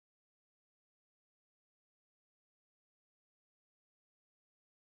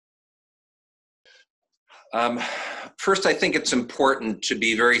Um, First, I think it's important to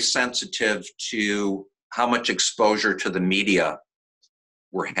be very sensitive to how much exposure to the media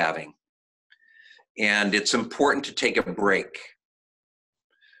we're having. And it's important to take a break.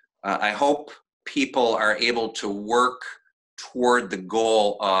 I hope people are able to work toward the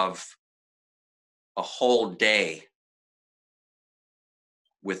goal of a whole day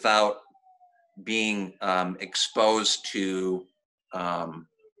without being exposed to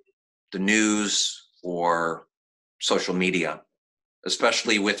the news or social media,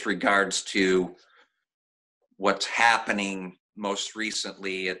 especially with regards to what's happening most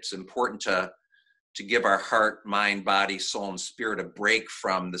recently. It's important to give our heart, mind, body, soul, and spirit a break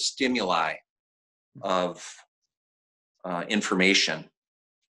from the stimuli of information.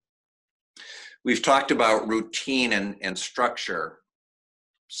 We've talked about routine and structure,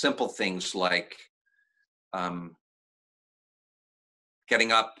 simple things like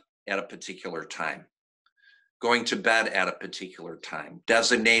getting up at a particular time, going to bed at a particular time,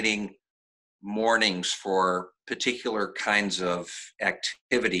 designating mornings for particular kinds of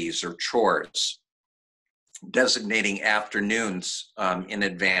activities or chores, designating afternoons in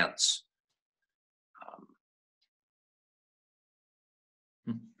advance.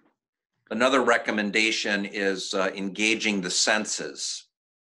 Another recommendation is engaging the senses.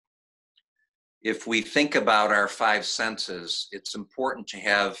 If we think about our five senses, it's important to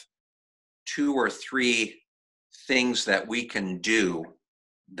have 2 or 3 things that we can do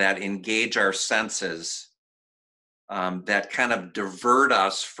that engage our senses, that kind of divert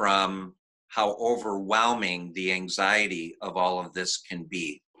us from how overwhelming the anxiety of all of this can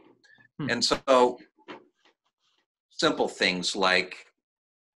be. And so simple things like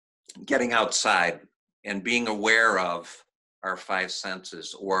getting outside and being aware of our five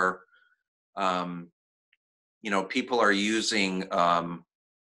senses, or people are using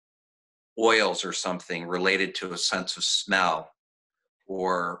oils or something related to a sense of smell,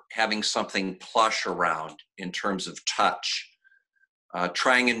 or having something plush around in terms of touch,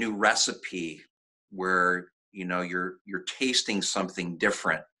 trying a new recipe where you're tasting something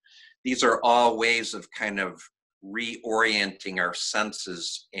different. These are all ways of kind of reorienting our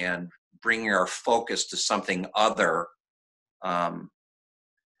senses and bringing our focus to something other than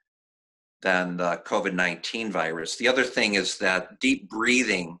the COVID-19 virus. The other thing is that deep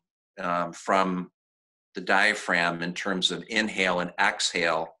breathing from the diaphragm in terms of inhale and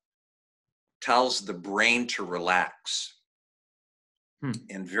exhale tells the brain to relax.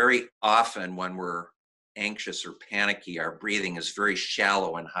 And very often when we're anxious or panicky, our breathing is very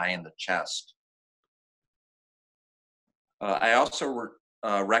shallow and high in the chest. I also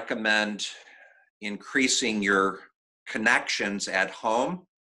recommend increasing your connections at home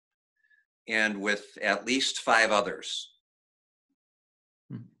and with at least 5 others.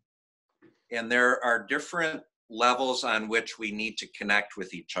 And there are different levels on which we need to connect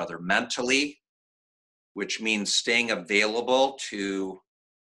with each other. Mentally, which means staying available to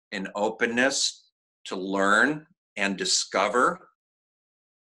an openness to learn and discover,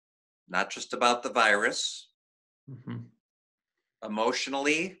 not just about the virus.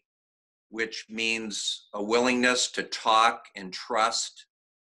 Emotionally, which means a willingness to talk and trust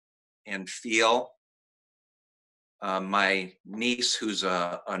and feel. My niece, who's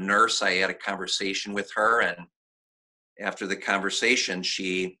a nurse, I had a conversation with her, and after the conversation,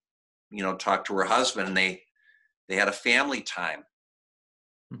 she, talked to her husband, and they had a family time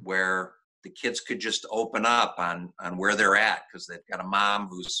where the kids could just open up on where they're at, because they've got a mom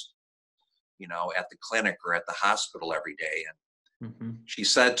who's, at the clinic or at the hospital every day. And she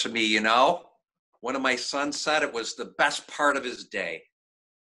said to me, one of my sons said it was the best part of his day,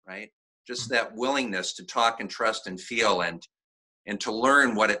 right? Just that willingness to talk and trust and feel, and to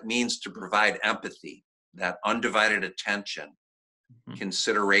learn what it means to provide empathy, that undivided attention,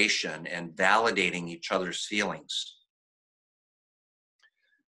 consideration, and validating each other's feelings.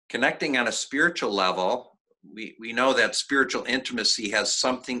 Connecting on a spiritual level, we know that spiritual intimacy has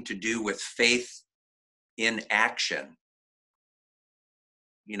something to do with faith in action.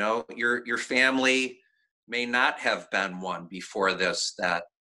 Your family may not have been one before this that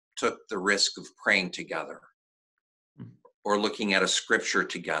took the risk of praying together, or looking at a scripture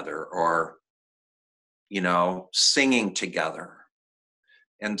together, or singing together.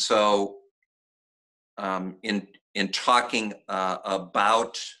 And so in talking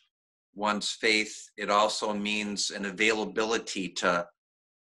about one's faith, it also means an availability to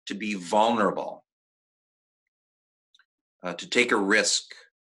be vulnerable, to take a risk,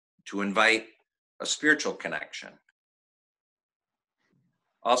 to invite a spiritual connection.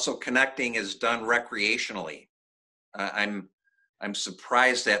 Also, connecting is done recreationally. I'm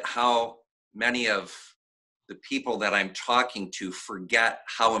surprised at how many of the people that I'm talking to forget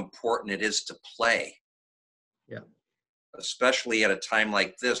how important it is to play. Yeah. Especially at a time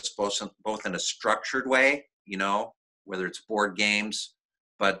like this, both in a structured way, whether it's board games,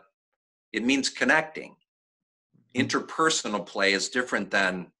 but it means connecting. Interpersonal play is different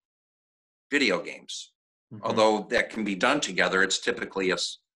than video games. Although that can be done together, it's typically a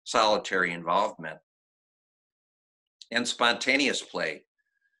solitary involvement. And spontaneous play,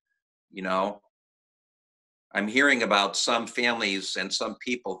 I'm hearing about some families and some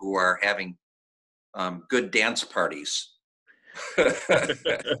people who are having good dance parties. And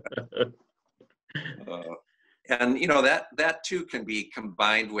that too can be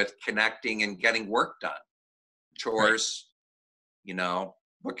combined with connecting and getting work done. Chores,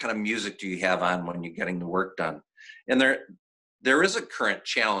 what kind of music do you have on when you're getting the work done? And there is a current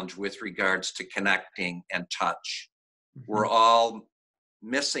challenge with regards to connecting and touch. We're all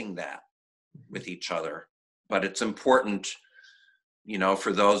missing that with each other, but it's important,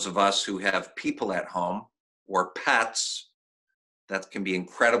 for those of us who have people at home or pets, that can be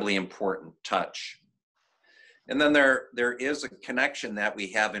incredibly important touch. And then there is a connection that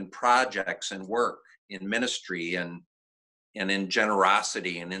we have in projects and work, in ministry and in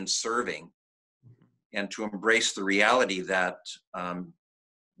generosity and in serving, and to embrace the reality that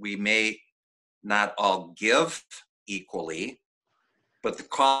we may not all give equally, but the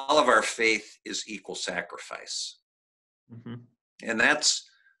call of our faith is equal sacrifice. And that's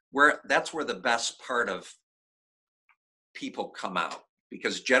where the best part of people come out,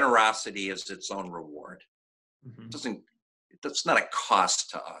 because generosity is its own reward. That's not a cost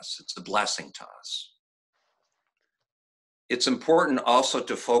to us, it's a blessing to us. It's important also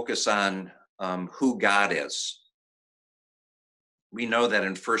to focus on who God is. We know that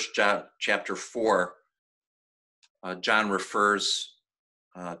in 1 John chapter 4, John refers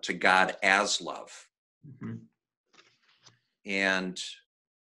to God as love. And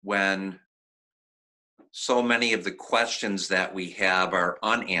when so many of the questions that we have are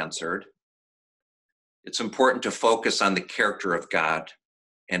unanswered, it's important to focus on the character of God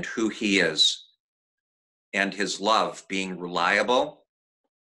and who he is, and his love being reliable,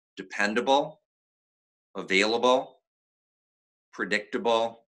 dependable, available,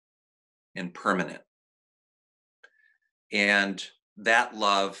 predictable, and permanent. And that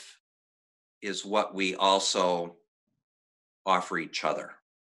love is what we also offer each other.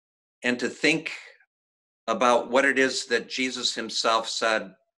 And to think about what it is that Jesus himself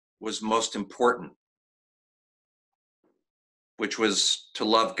said was most important, which was to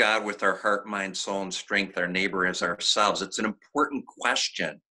love God with our heart, mind, soul, and strength, our neighbor as ourselves. It's an important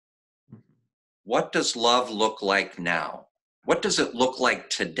question. What does love look like now? What does it look like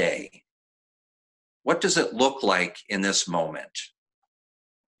today? What does it look like in this moment?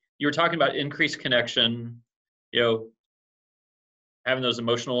 You were talking about increased connection, having those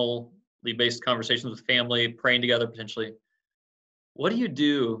emotionally based conversations with family, praying together potentially. What do you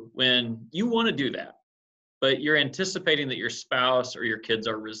do when you want to do that, but you're anticipating that your spouse or your kids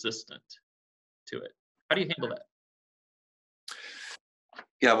are resistant to it? How do you handle that?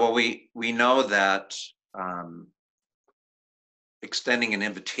 Yeah, well, we know that extending an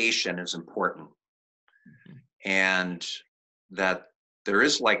invitation is important, and that there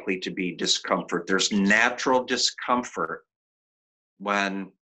is likely to be discomfort. There's natural discomfort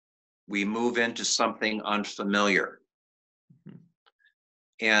when we move into something unfamiliar.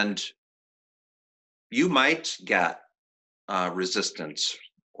 And you might get resistance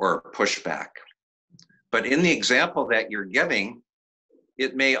or pushback. But in the example that you're giving,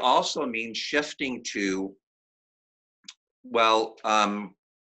 it may also mean shifting to, well,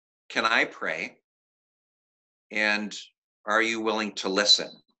 can I pray? And are you willing to listen?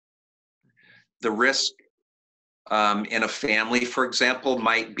 The risk in a family, for example,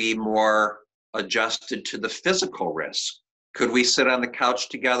 might be more adjusted to the physical risk. Could we sit on the couch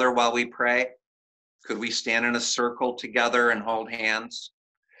together while we pray? Could we stand in a circle together and hold hands?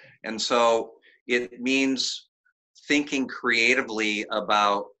 And so it means thinking creatively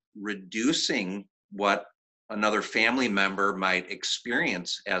about reducing what another family member might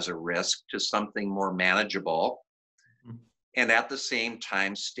experience as a risk to something more manageable, and at the same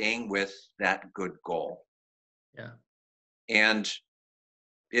time staying with that good goal. Yeah. And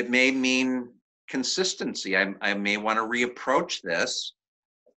it may mean consistency. I may want to reapproach this,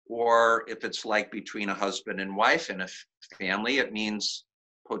 or if it's like between a husband and wife in a family, it means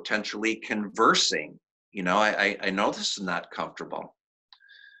potentially conversing. I know this is not comfortable,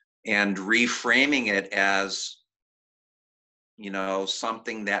 and reframing it as,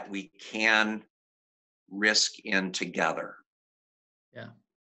 something that we can risk in together. Yeah.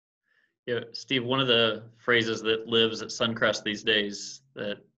 Yeah, Steve, one of the phrases that lives at Suncrest these days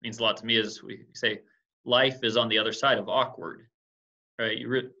that means a lot to me is we say life is on the other side of awkward, right? You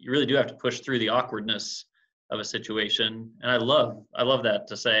really do have to push through the awkwardness of a situation. And I love that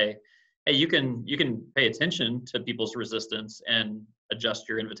to say, hey, you can pay attention to people's resistance and adjust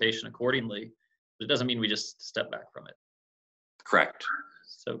your invitation accordingly. But it doesn't mean we just step back from it. Correct.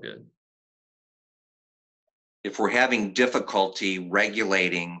 So good. If we're having difficulty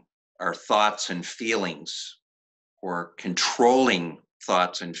regulating our thoughts and feelings or controlling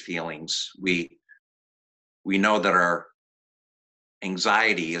thoughts and feelings, we know that our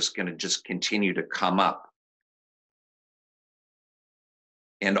anxiety is going to just continue to come up.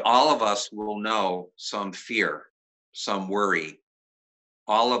 And all of us will know some fear, some worry.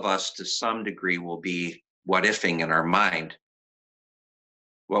 All of us to some degree will be what ifing in our mind.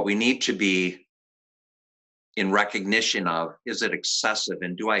 What we need to be in recognition of, is it excessive?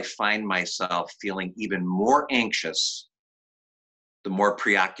 And do I find myself feeling even more anxious the more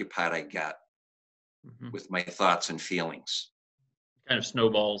preoccupied I get with my thoughts and feelings? Kind of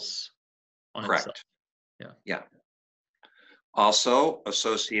snowballs on itself. Correct. Yeah. Yeah. Also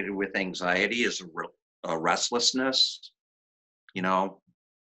associated with anxiety is a restlessness,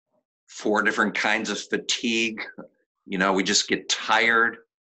 4 different kinds of fatigue. We just get tired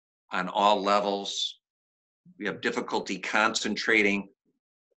on all levels. We have difficulty concentrating,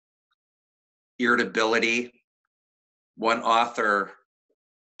 irritability. One author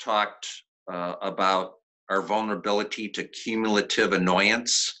talked about our vulnerability to cumulative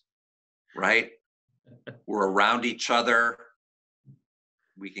annoyance, right? We're around each other.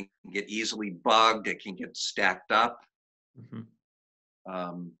 We can get easily bugged. It can get stacked up.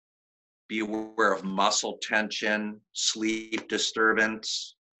 Be aware of muscle tension, sleep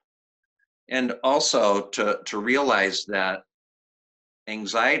disturbance. And also to realize that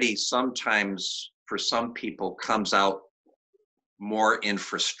anxiety sometimes for some people comes out more in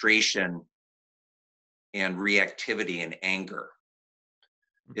frustration and reactivity and anger.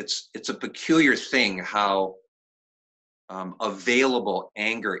 It's a peculiar thing how available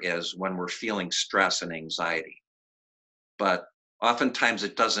anger is when we're feeling stress and anxiety. But oftentimes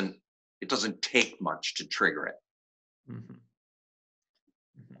it doesn't take much to trigger it.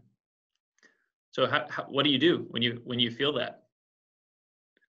 So what do you do when you feel that?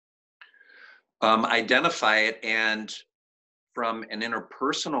 Identify it, and from an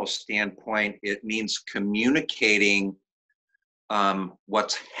interpersonal standpoint, it means communicating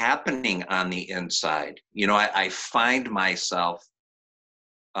what's happening on the inside. I find myself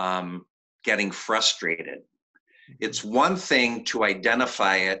getting frustrated. It's one thing to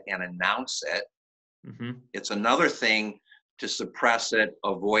identify it and announce it. It's another thing to suppress it,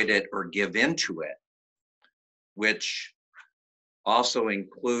 avoid it, or give into it, which also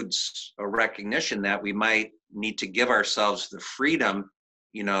includes a recognition that we might need to give ourselves the freedom,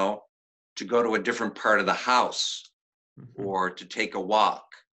 to go to a different part of the house, or to take a walk,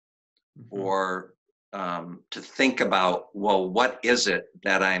 or to think about, well, what is it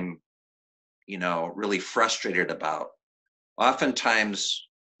that I'm, really frustrated about? Oftentimes,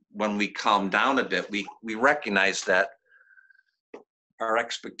 when we calm down a bit, we recognize that our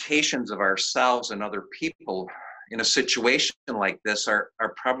expectations of ourselves and other people in a situation like this are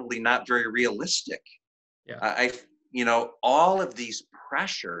probably not very realistic. Yeah. All of these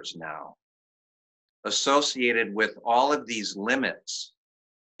pressures now associated with all of these limits,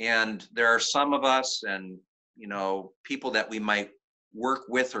 and there are some of us and people that we might work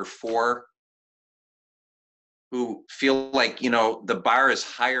with or for who feel like the bar is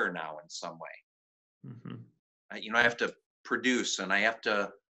higher now in some way. I have to produce, and I have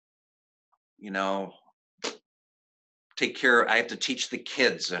to take care. I have to teach the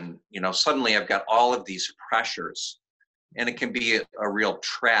kids, and suddenly I've got all of these pressures, and it can be a real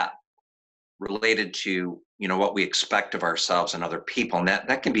trap related to what we expect of ourselves and other people, and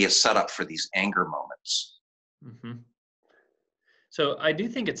that can be a setup for these anger moments. So I do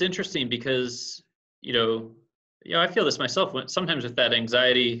think it's interesting because I feel this myself. Sometimes if that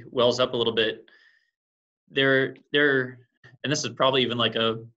anxiety wells up a little bit, there, and this is probably even like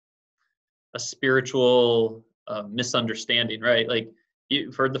a spiritual misunderstanding, right? Like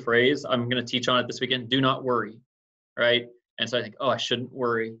you've heard the phrase, I'm going to teach on it this weekend, do not worry, right? And so I think, oh, I shouldn't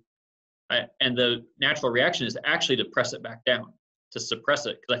worry. And the natural reaction is actually to press it back down, to suppress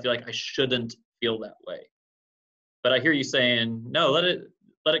it, because I feel like I shouldn't feel that way. But I hear you saying, no, let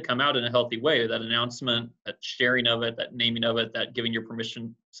it come out in a healthy way. That announcement, that sharing of it, that naming of it, that giving your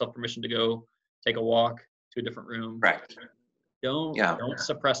self permission to go take a walk to a different room. Right. Don't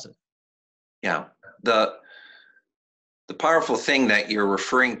suppress it. Yeah. The The powerful thing that you're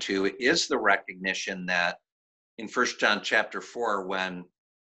referring to is the recognition that in 1 John chapter 4, when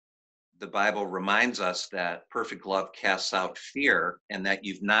the Bible reminds us that perfect love casts out fear and that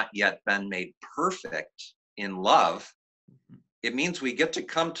you've not yet been made perfect in love, it means we get to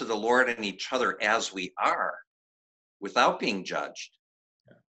come to the Lord and each other as we are without being judged.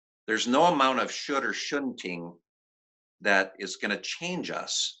 There's no amount of should or shouldn'ting that is going to change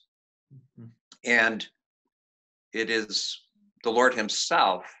us. And it is the Lord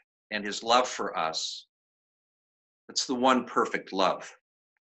himself and his love for us. It's the one perfect love.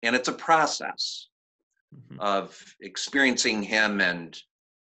 And it's a process of experiencing him and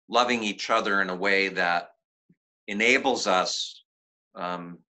loving each other in a way that enables us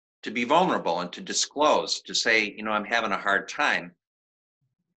to be vulnerable and to disclose, to say, I'm having a hard time.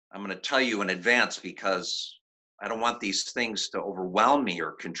 I'm going to tell you in advance because I don't want these things to overwhelm me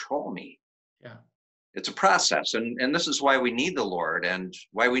or control me. Yeah. It's a process. And this is why we need the Lord and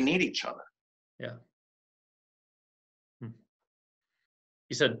why we need each other. Yeah. You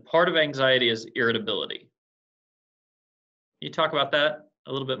said part of anxiety is irritability. Can you talk about that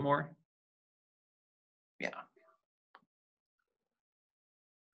a little bit more? Yeah.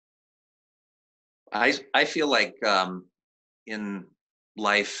 I feel like in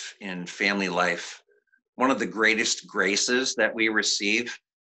life, in family life, one of the greatest graces that we receive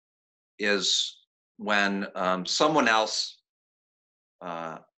is when someone else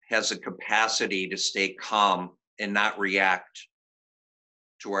has a capacity to stay calm and not react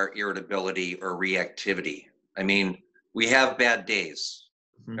to our irritability or reactivity. I mean, we have bad days.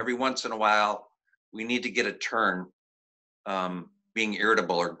 Every once in a while, we need to get a turn being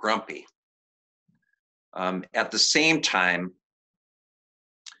irritable or grumpy. At the same time,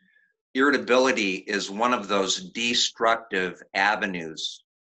 irritability is one of those destructive avenues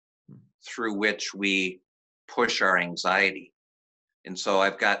through which we push our anxiety. And so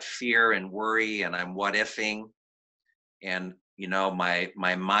I've got fear and worry, and I'm what ifing, and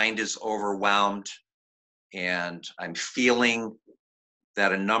my mind is overwhelmed, and I'm feeling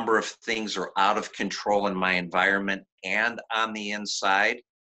that a number of things are out of control in my environment and on the inside.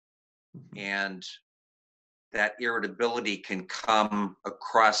 And that irritability can come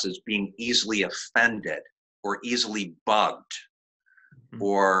across as being easily offended or easily bugged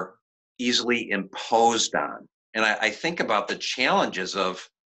or easily imposed on. And I think about the challenges of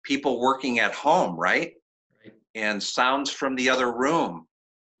people working at home, right? And sounds from the other room.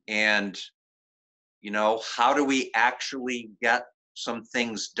 And, how do we actually get some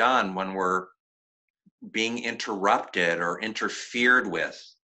things done when we're being interrupted or interfered with?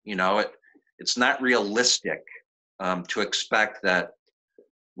 It's not realistic to expect that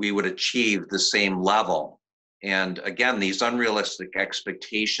we would achieve the same level. And again, these unrealistic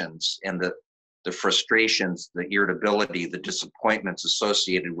expectations and the frustrations, the irritability, the disappointments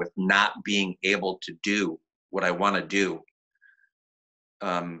associated with not being able to do what I want to do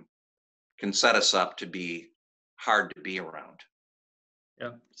can set us up to be hard to be around.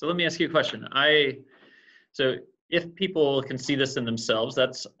 Yeah. So let me ask you a question. So if people can see this in themselves,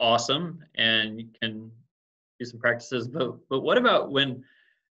 that's awesome, and you can do some practices. But what about when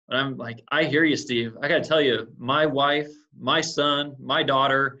I'm like, I hear you, Steve. I got to tell you, my wife, my son, my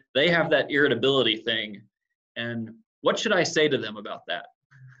daughter, they have that irritability thing. And what should I say to them about that?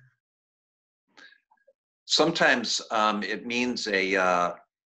 Sometimes it means a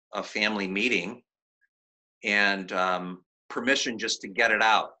family meeting and permission just to get it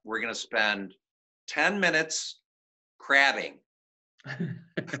out. We're going to spend 10 minutes crabbing.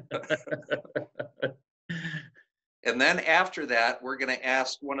 And then after that, we're going to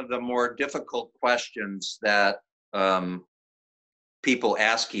ask one of the more difficult questions that people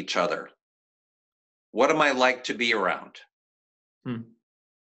ask each other. What am I like to be around?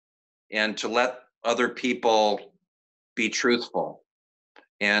 And to let other people be truthful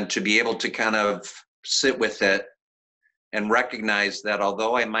and to be able to kind of sit with it and recognize that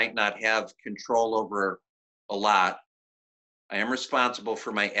although I might not have control over a lot, I am responsible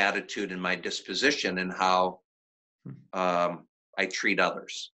for my attitude and my disposition and how I treat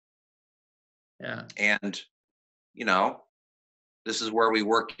others. Yeah. And, this is where we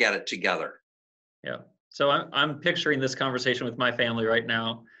work at it together. Yeah. So I'm picturing this conversation with my family right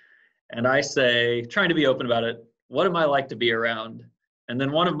now. And I say, trying to be open about it, what am I like to be around? And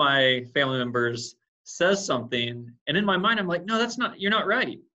then one of my family members says something. And in my mind, I'm like, no, you're not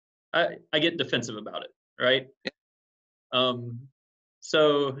right. I get defensive about it. Right.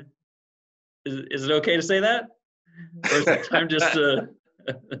 So is it okay to say that? Or is it time just to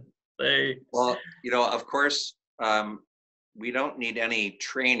say? Well, of course, we don't need any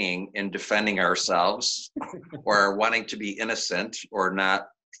training in defending ourselves or wanting to be innocent or not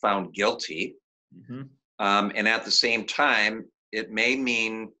found guilty. Mm-hmm. And at the same time, it may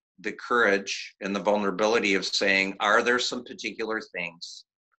mean the courage and the vulnerability of saying, are there some particular things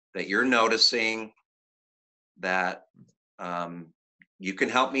that you're noticing that you can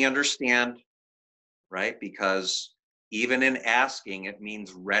help me understand, right? Because even in asking, it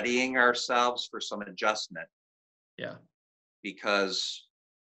means readying ourselves for some adjustment. Yeah. Because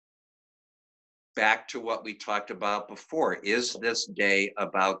back to what we talked about before, is this day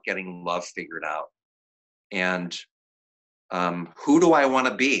about getting love figured out? And who do I want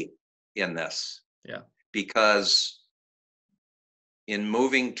to be in this? Yeah. Because in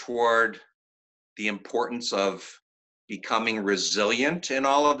moving toward the importance of becoming resilient in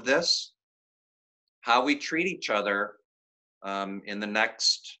all of this, how we treat each other in the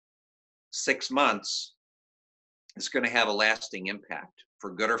next 6 months is going to have a lasting impact,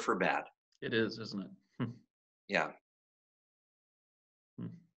 for good or for bad. It is, isn't it? Yeah.